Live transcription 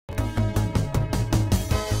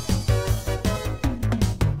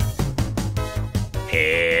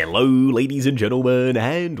Hello ladies and gentlemen,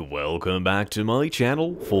 and welcome back to my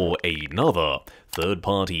channel for another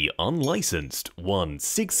third-party unlicensed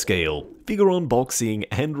 1/6 scale figure unboxing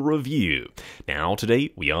and review. Now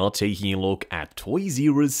today we are taking a look at Toy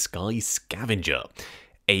Zera's Sky Scavenger,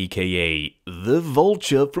 aka the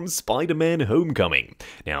Vulture from Spider-Man Homecoming.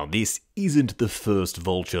 Now this isn't the first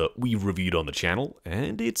Vulture we've reviewed on the channel,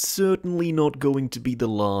 and it's certainly not going to be the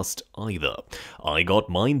last either. I got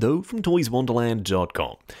mine though from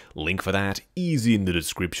toyswonderland.com. Link for that is in the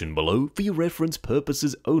description below for your reference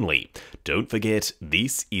purposes only. Don't forget,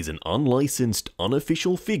 this is an unlicensed,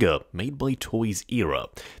 unofficial figure made by Toys Era.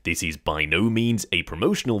 This is by no means a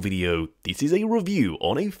promotional video, this is a review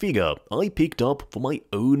on a figure I picked up for my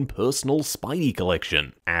own personal Spidey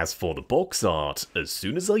collection. As for the box art, as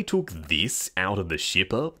soon as I took this out of the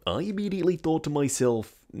shipper, I immediately thought to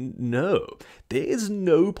myself, no, there's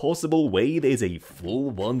no possible way there's a full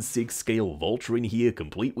 1/6 scale Vulture in here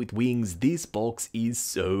complete with wings. This box is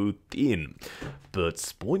so thin. But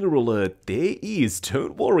spoiler alert, there is,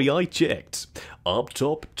 don't worry, I checked. Up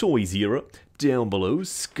top, Toys Era. Down below,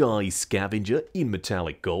 Sky Scavenger in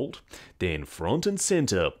metallic gold. Then front and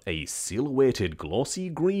center, a silhouetted glossy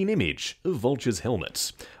green image of Vulture's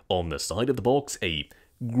helmet. On the side of the box, a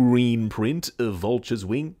green print of Vulture's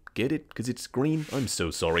wing. Get it? Because it's green? I'm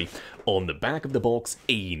so sorry. On the back of the box,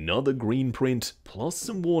 another green print, plus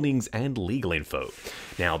some warnings and legal info.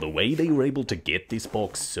 Now, the way they were able to get this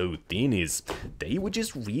box so thin is they were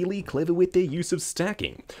just really clever with their use of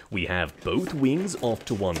stacking. We have both wings off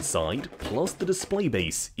to one side, plus the display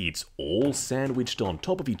base. It's all sandwiched on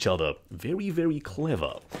top of each other. Very, very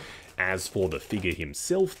clever. As for the figure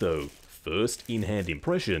himself, though, first in-hand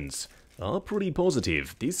impressions are pretty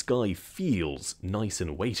positive. This guy feels nice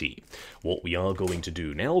and weighty. What we are going to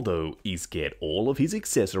do now, though, is get all of his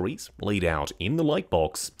accessories laid out in the light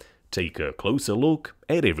box, take a closer look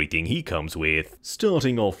at everything he comes with.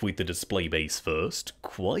 Starting off with the display base first,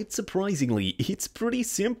 quite surprisingly, it's pretty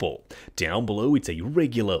simple. Down below, it's a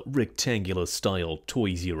regular rectangular style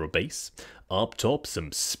Toy Zera base. Up top,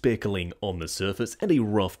 some speckling on the surface and a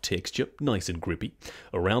rough texture, nice and grippy.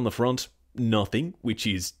 Around the front, nothing, which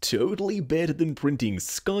is totally better than printing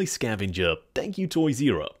Sky Scavenger. Thank you, Toy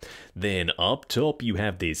Zera. Then up top you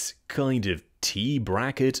have this kind of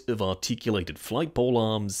T-bracket of articulated flight pole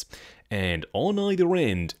arms, and on either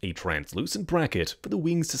end, a translucent bracket for the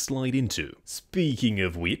wings to slide into. Speaking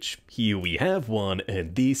of which, here we have one,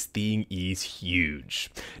 and this thing is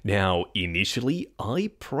huge. Now, initially,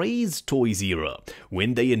 I praised Toy Zera.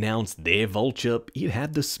 When they announced their Vulture, it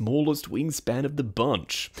had the smallest wingspan of the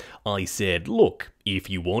bunch. I said, look,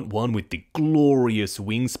 if you want one with the glorious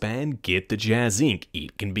wingspan, get the Jazz Inc.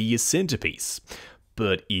 It can be your centerpiece.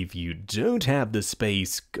 But if you don't have the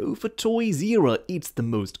space, go for Toy Zera. It's the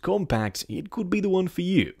most compact. It could be the one for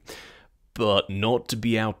you. But not to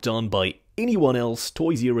be outdone by anyone else,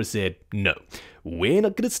 Toy Zera said, no, we're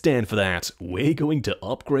not going to stand for that. We're going to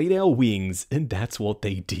upgrade our wings, and that's what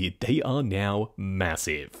they did. They are now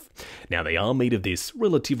massive. Now, they are made of this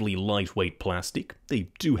relatively lightweight plastic. They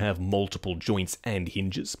do have multiple joints and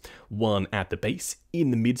hinges, one at the base,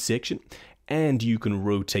 in the midsection, and you can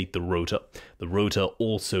rotate the rotor. The rotor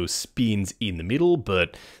also spins in the middle,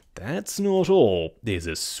 but that's not all. There's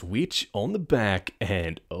a switch on the back,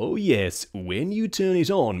 and oh yes, when you turn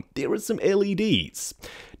it on, there are some LEDs.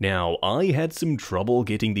 Now, I had some trouble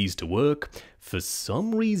getting these to work. For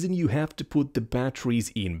some reason, you have to put the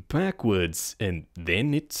batteries in backwards, and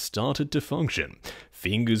then it started to function.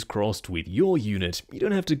 Fingers crossed with your unit, you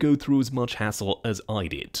don't have to go through as much hassle as I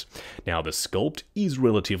did. Now, the sculpt is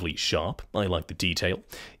relatively sharp. I like the detail.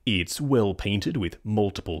 It's well painted with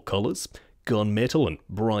multiple colors. Gunmetal and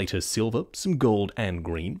brighter silver, some gold and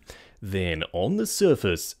green. Then on the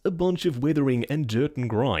surface, a bunch of weathering and dirt and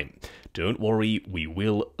grime. Don't worry, we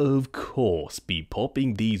will of course be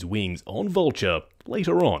popping these wings on Vulture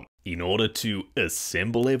later on. In order to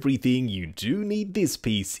assemble everything, you do need this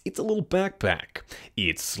piece. It's a little backpack.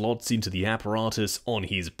 It slots into the apparatus on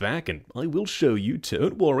his back, and I will show you,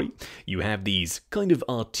 don't worry. You have these kind of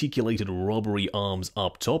articulated rubbery arms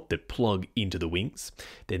up top that plug into the wings.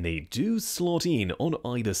 Then they do slot in on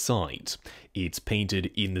either side. It's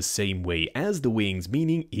painted in the same way as the wings,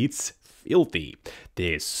 meaning it's filthy.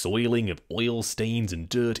 There's soiling of oil stains and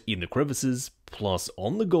dirt in the crevices, plus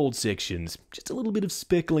on the gold sections, just a little bit of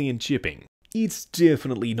speckling and chipping. It's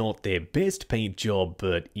definitely not their best paint job,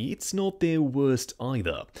 but it's not their worst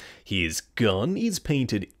either. His gun is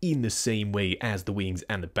painted in the same way as the wings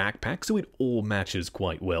and the backpack, so it all matches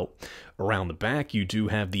quite well. Around the back, you do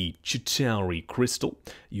have the Chitauri crystal.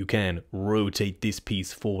 You can rotate this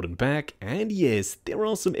piece forward and back, and yes, there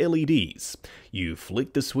are some LEDs. You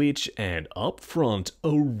flick the switch, and up front,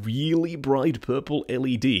 a really bright purple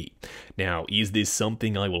LED. Now, is this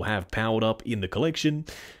something I will have powered up in the collection?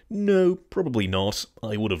 No, probably not.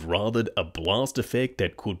 I would have rathered a blast effect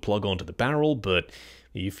that could plug onto the barrel, but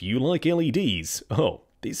if you like LEDs, oh,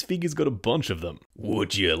 this figure's got a bunch of them.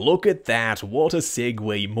 Would you look at that? What a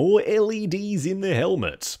segue, more LEDs in the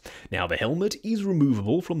helmet. Now the helmet is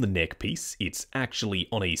removable from the neck piece. It's actually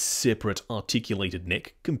on a separate articulated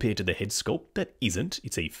neck compared to the head sculpt that isn't.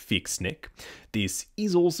 It's a fixed neck. This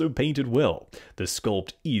is also painted well. The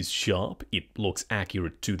sculpt is sharp. It looks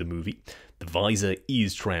accurate to the movie. The visor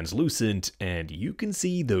is translucent, and you can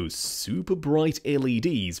see those super bright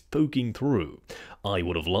LEDs poking through. I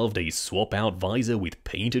would have loved a swap-out visor with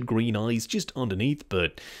painted green eyes just underneath,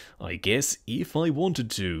 but I guess if I wanted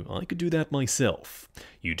to, I could do that myself.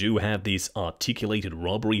 You do have this articulated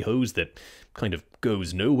robbery hose that kind of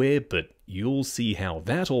goes nowhere, but you'll see how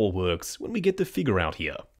that all works when we get the figure out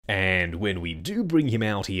here. And when we do bring him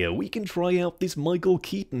out here, we can try out this Michael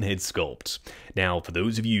Keaton head sculpt. Now, for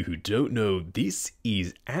those of you who don't know, this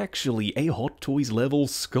is actually a Hot Toys level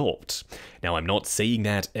sculpt. Now, I'm not saying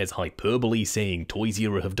that as hyperbole, saying Toys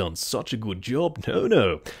Era have done such a good job.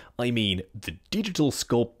 No. I mean, the digital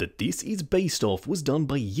sculpt that this is based off was done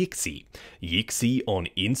by Yixi. Yixi on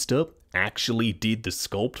Insta actually did the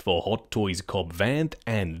sculpt for Hot Toys Cobb Vanth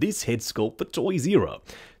and this head sculpt for Toys Era.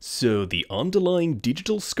 So the underlying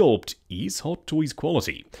digital sculpt is Hot Toys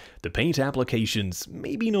quality. The paint applications,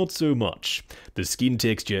 maybe not so much. The skin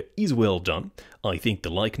texture is well done. I think the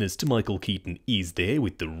likeness to Michael Keaton is there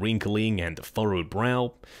with the wrinkling and the furrowed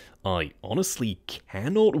brow. I honestly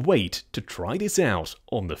cannot wait to try this out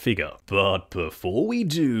on the figure. But before we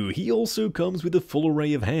do, he also comes with a full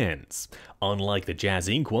array of hands. Unlike the Jazz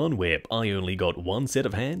Inc. one, where I only got one set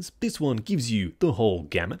of hands, this one gives you the whole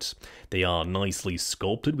gamut. They are nicely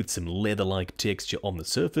sculpted with some leather-like texture on the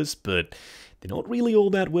surface, but they're not really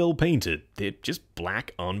all that well painted. They're just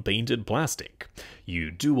black unpainted plastic.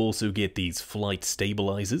 You do also get these flight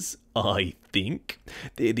stabilizers, I think.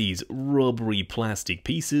 They're these rubbery plastic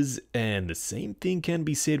pieces, and the same thing can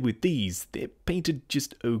be said with these. They're painted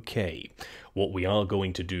just okay. What we are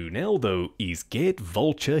going to do now, though, is get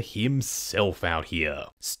Vulture himself out here.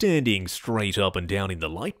 Standing straight up and down in the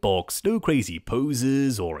light box, no crazy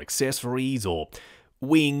poses or accessories or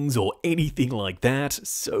wings or anything like that.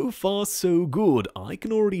 So far so good. I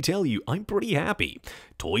can already tell you I'm pretty happy.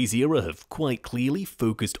 Toys Era have quite clearly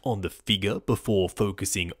focused on the figure before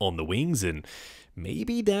focusing on the wings, and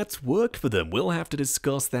maybe that's worked for them. We'll have to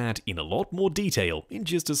discuss that in a lot more detail in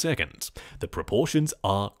just a second. The proportions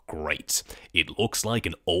are great. It looks like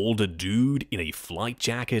an older dude in a flight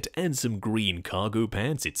jacket and some green cargo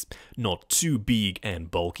pants. It's not too big and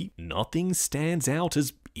bulky. Nothing stands out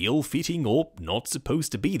as ill-fitting or not supposed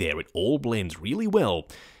to be there. It all blends really well,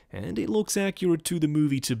 and it looks accurate to the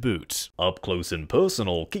movie to boot. Up close and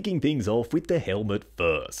personal, kicking things off with the helmet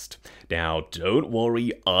first. Now, don't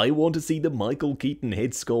worry, I want to see the Michael Keaton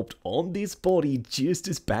head sculpt on this body just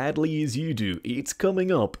as badly as you do. It's coming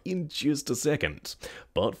up in just a second.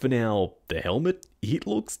 But for now, the helmet, it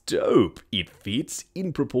looks dope. It fits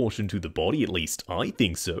in proportion to the body, at least I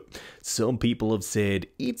think so. Some people have said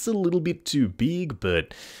it's a little bit too big,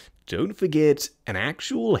 but don't forget, an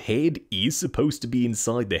actual head is supposed to be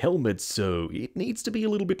inside the helmet, so it needs to be a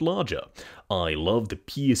little bit larger. I love the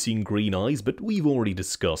piercing green eyes, but we've already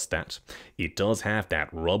discussed that. It does have that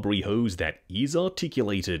rubbery hose that is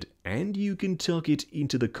articulated, and you can tuck it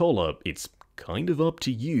into the collar. It's kind of up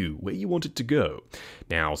to you where you want it to go.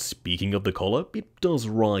 Now, speaking of the collar, it does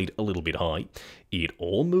ride a little bit high. It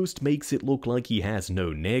almost makes it look like he has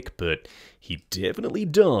no neck, but he definitely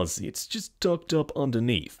does. It's just tucked up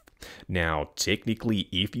underneath. Now, technically,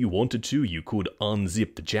 if you wanted to, you could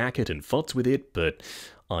unzip the jacket and futz with it, but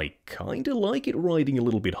I kinda like it riding a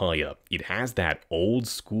little bit higher. It has that old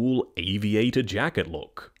school aviator jacket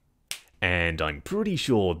look. And I'm pretty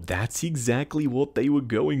sure that's exactly what they were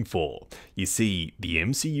going for. You see, the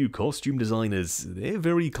MCU costume designers, they're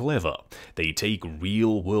very clever. They take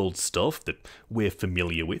real-world stuff that we're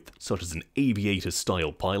familiar with, such as an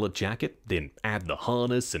aviator-style pilot jacket, then add the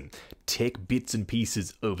harness and tech bits and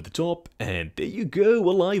pieces over the top, and there you go,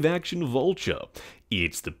 a live-action Vulture.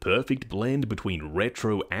 It's the perfect blend between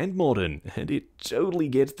retro and modern, and it totally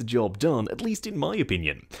gets the job done, at least in my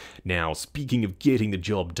opinion. Now, speaking of getting the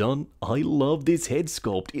job done, I love this head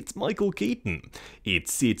sculpt. It's Michael Keaton. It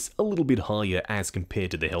sits a little bit higher as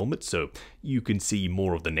compared to the helmet, so you can see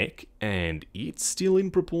more of the neck, and it's still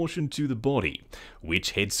in proportion to the body.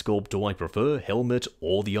 Which head sculpt do I prefer, helmet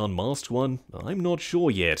or the unmasked one? I'm not sure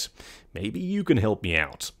yet. Maybe you can help me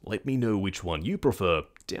out. Let me know which one you prefer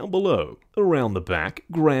down below. Around the back,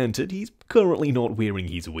 granted, he's currently not wearing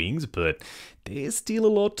his wings, but there's still a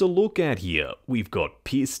lot to look at here. We've got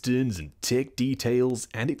pistons and tech details,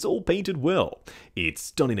 and it's all painted well.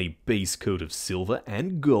 It's done in a base coat of silver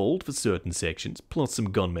and gold for certain sections, plus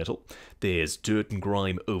some gunmetal. There's dirt and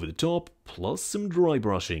grime over the top, plus some dry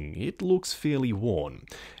brushing. It looks fairly worn.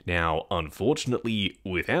 Now, unfortunately,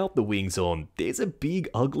 without the wings on, there's a big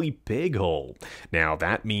ugly peg hole. Now,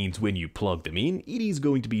 that means when you plug them in, it is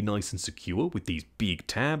going to be nice and secure with these big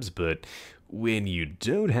tabs, but when you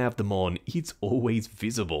don't have them on, it's always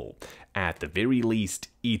visible. At the very least,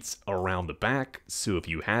 it's around the back, so if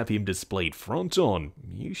you have him displayed front on,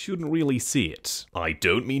 you shouldn't really see it. I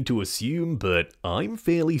don't mean to assume, but I'm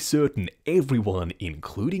fairly certain everyone,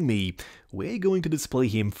 including me, we're going to display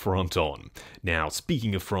him front on. Now,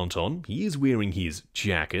 speaking of front on, he is wearing his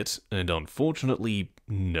jacket, and unfortunately,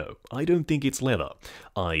 no, I don't think it's leather.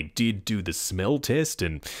 I did do the smell test,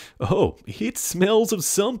 and oh, it smells of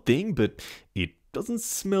something, but it doesn't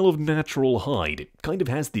smell of natural hide. It kind of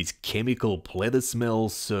has this chemical pleather smell,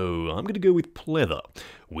 so I'm going to go with pleather.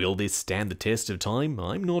 Will this stand the test of time?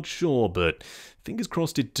 I'm not sure, but fingers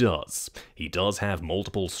crossed it does. He does have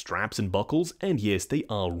multiple straps and buckles, and yes, they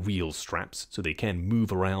are real straps, so they can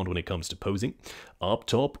move around when it comes to posing. Up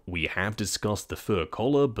top, we have discussed the fur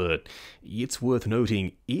collar, but it's worth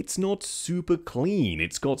noting it's not super clean.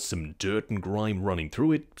 It's got some dirt and grime running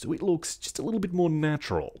through it, so it looks just a little bit more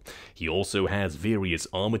natural. He also has various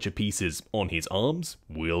armature pieces on his arms.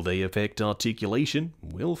 Will they affect articulation?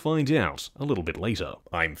 We'll find out a little bit later.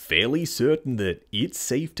 I'm fairly certain that it's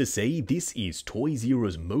safe to say this is Toy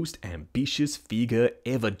Zero's most ambitious figure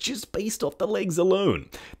ever, just based off the legs alone.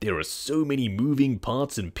 There are so many moving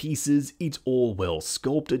parts and pieces, it's all well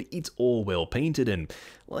sculpted, it's all well painted, and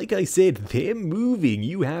like I said, they're moving.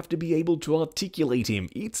 You have to be able to articulate him.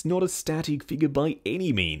 It's not a static figure by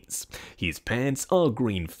any means. His pants are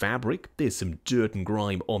green fabric. There's some dirt and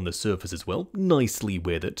grime on the surface as well, nicely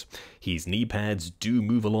weathered. His knee pads do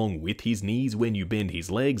move along with his knees when you bend his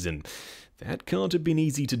legs, and that can't have been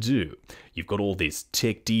easy to do. You've got all this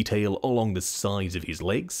tech detail along the sides of his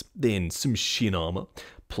legs, then some shin armor.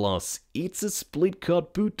 Plus, it's a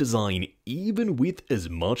split-cut boot design. Even with as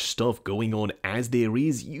much stuff going on as there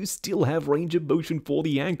is, you still have range of motion for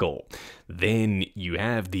the ankle. Then you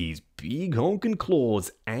have these big honkin'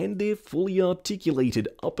 claws, and they're fully articulated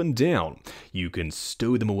up and down. You can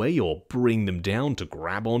stow them away or bring them down to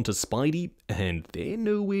grab onto Spidey, and they're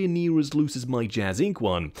nowhere near as loose as my Jazz Inc.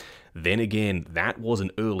 one. Then again, that was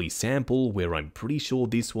an early sample where I'm pretty sure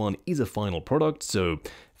this one is a final product, so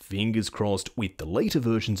fingers crossed with the later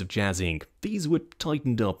versions of Jazz Inc. These were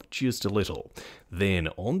tightened up just a little. Then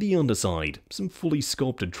on the underside, some fully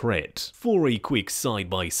sculpted tread. For a quick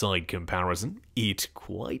side-by-side comparison, it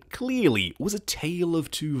quite clearly was a tale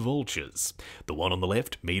of two vultures. The one on the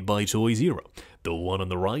left made by Toy Zero, the one on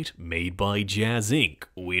the right made by Jazz Inc.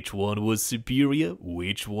 Which one was superior?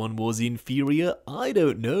 Which one was inferior? I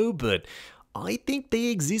don't know, but I think they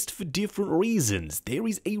exist for different reasons. There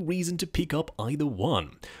is a reason to pick up either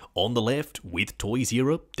one. On the left, with Toy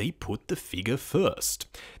Zero, they put the figure first.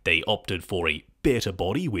 They opted for a better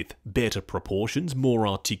body with better proportions, more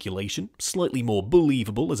articulation, slightly more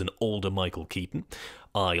believable as an older Michael Keaton.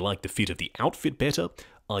 I like the fit of the outfit better.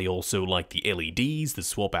 I also like the LEDs, the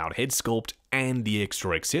swap-out head sculpt, and the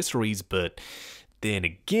extra accessories, but then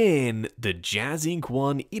again, the Jazz Inc.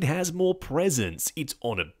 one, it has more presence. It's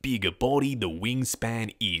on a bigger body, the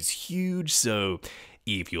wingspan is huge, so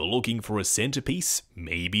if you're looking for a centerpiece,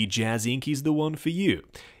 maybe Jazz Inc. is the one for you.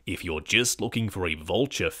 If you're just looking for a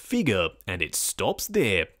Vulture figure and it stops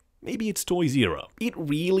there, maybe it's Toy Zero. It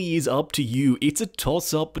really is up to you. It's a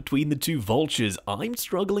toss-up between the two Vultures. I'm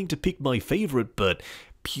struggling to pick my favorite, but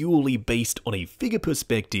purely based on a figure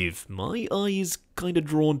perspective, my eye is kinda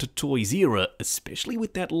drawn to Toy Zero, especially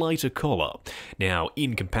with that lighter collar. Now,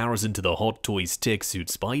 in comparison to the Hot Toys tech suit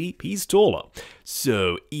Spidey, he's taller.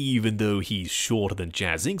 So, even though he's shorter than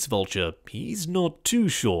Jazz Inc.'s Vulture, he's not too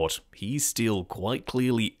short. He's still quite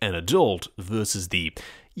clearly an adult versus the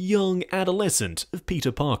young adolescent of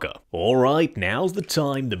Peter Parker. Alright, now's the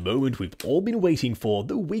time, the moment we've all been waiting for,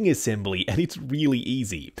 the wing assembly, and it's really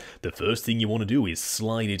easy. The first thing you want to do is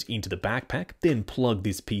slide it into the backpack, then plug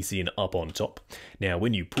this piece in up on top. Now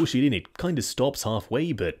when you push it in, it kind of stops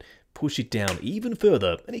halfway, but push it down even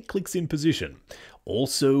further and it clicks in position.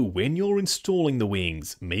 Also, when you're installing the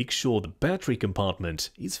wings, make sure the battery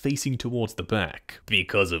compartment is facing towards the back.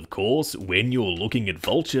 Because of course, when you're looking at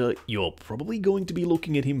Vulture, you're probably going to be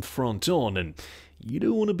looking at him front on, and you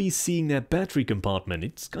don't want to be seeing that battery compartment,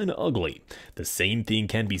 it's kinda ugly. The same thing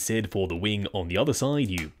can be said for the wing on the other side.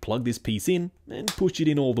 You plug this piece in and push it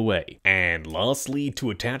in all the way. And lastly,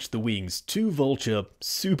 to attach the wings to Vulture,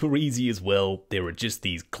 super easy as well. There are just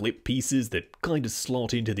these clip pieces that kinda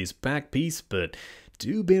slot into this back piece, but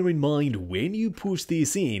do bear in mind when you push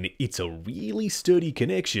this in, it's a really sturdy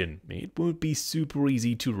connection. It won't be super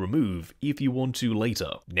easy to remove if you want to later.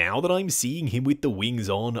 Now that I'm seeing him with the wings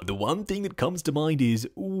on, the one thing that comes to mind is,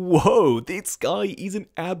 whoa, this guy is an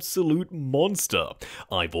absolute monster.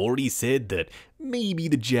 I've already said that maybe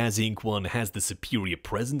the Jazz Inc. one has the superior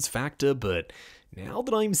presence factor, but now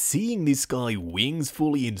that I'm seeing this guy wings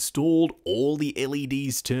fully installed, all the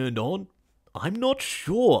LEDs turned on, I'm not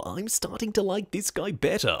sure. I'm starting to like this guy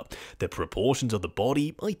better. The proportions of the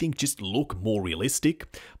body, I think, just look more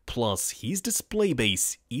realistic. Plus, his display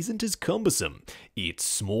base isn't as cumbersome. It's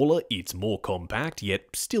smaller, it's more compact, yet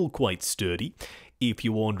still quite sturdy. If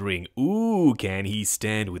you're wondering, ooh, can he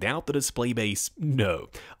stand without the display base? No.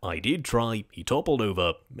 I did try, he toppled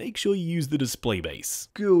over. Make sure you use the display base.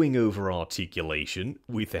 Going over articulation,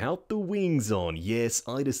 without the wings on, yes,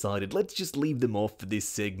 I decided let's just leave them off for this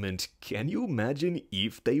segment. Can you imagine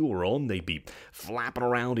if they were on? They'd be flapping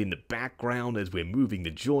around in the background as we're moving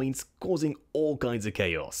the joints, causing all kinds of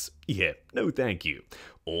chaos. Yeah, no thank you.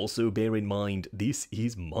 Also bear in mind, this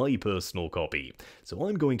is my personal copy, so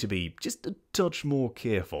I'm going to be just a touch more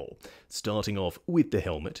careful. Starting off with the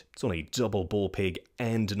helmet, it's on a double ball peg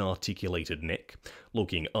and an articulated neck.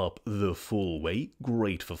 Looking up the full way,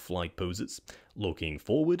 great for flight poses. Looking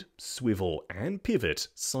forward, swivel and pivot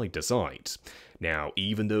side to side. Now,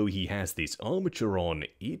 even though he has this armature on,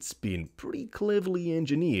 it's been pretty cleverly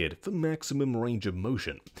engineered for maximum range of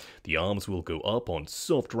motion. The arms will go up on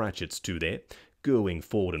soft ratchets to there, going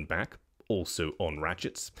forward and back, also on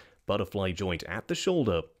ratchets. Butterfly joint at the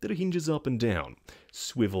shoulder that hinges up and down.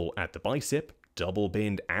 Swivel at the bicep, double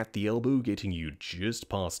bend at the elbow getting you just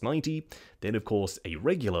past 90. Then of course a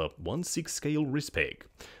regular 1/6 scale wrist peg.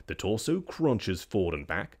 The torso crunches forward and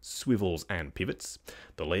back, swivels and pivots.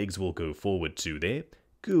 The legs will go forward to there,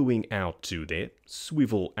 going out to there,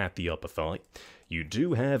 swivel at the upper thigh. You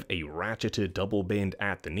do have a ratcheted double bend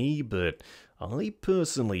at the knee, but I'm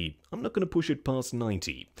not going to push it past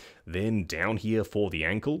 90. Then down here for the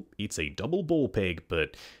ankle, it's a double ball peg,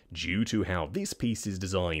 but due to how this piece is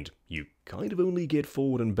designed, you kind of only get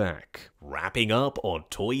forward and back. Wrapping up on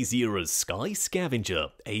Toys-Ra's Sky Scavenger,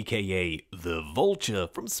 aka the Vulture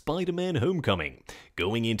from Spider-Man Homecoming.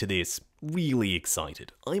 Going into this, really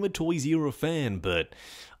excited. I'm a Toys-R fan, but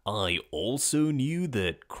I also knew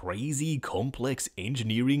that crazy complex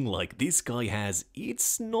engineering like this guy has,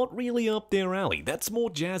 it's not really up their alley. That's more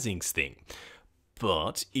Jazz Inc.'s thing.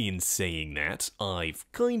 But in saying that,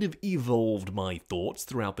 I've kind of evolved my thoughts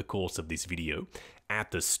throughout the course of this video. At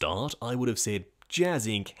the start, I would have said Jazz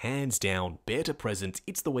Inc. hands down, better presence,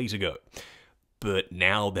 it's the way to go. But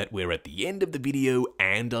now that we're at the end of the video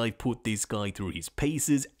and I've put this guy through his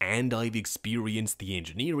paces and I've experienced the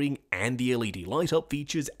engineering and the LED light up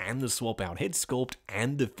features and the swap out head sculpt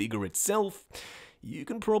and the figure itself, you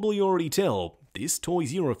can probably already tell this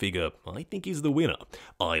Toys-R figure I think is the winner.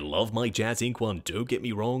 I love my Jazz Inc. one, don't get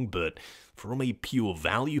me wrong, but from a pure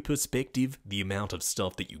value perspective, the amount of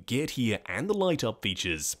stuff that you get here and the light up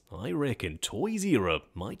features, I reckon Toys-R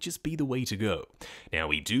might just be the way to go. Now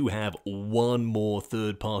we do have one more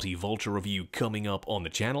third-party Vulture review coming up on the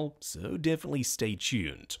channel, so definitely stay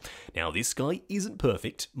tuned. Now this guy isn't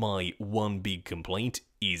perfect. My one big complaint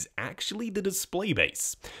is actually the display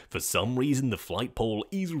base. For some reason the flight pole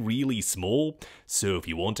is really small, so if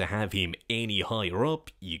you want to have him any higher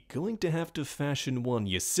up, you're going to have to fashion one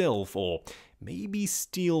yourself or maybe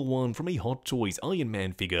steal one from a Hot Toys Iron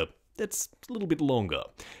Man figure that's a little bit longer.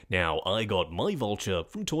 Now, I got my Vulture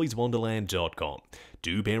from ToysWonderland.com.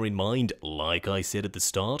 Do bear in mind, like I said at the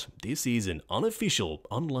start, this is an unofficial,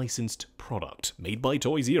 unlicensed product made by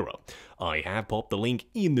Toys-R. I have popped the link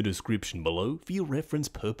in the description below for your reference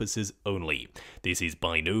purposes only. This is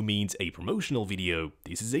by no means a promotional video,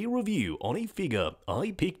 this is a review on a figure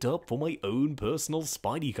I picked up for my own personal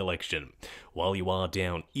Spidey collection. While you are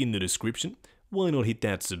down in the description, why not hit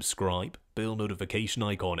that subscribe, bell notification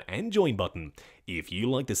icon and join button if you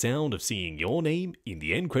like the sound of seeing your name in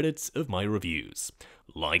the end credits of my reviews.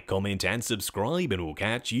 Like, comment and subscribe and we'll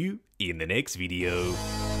catch you in the next video.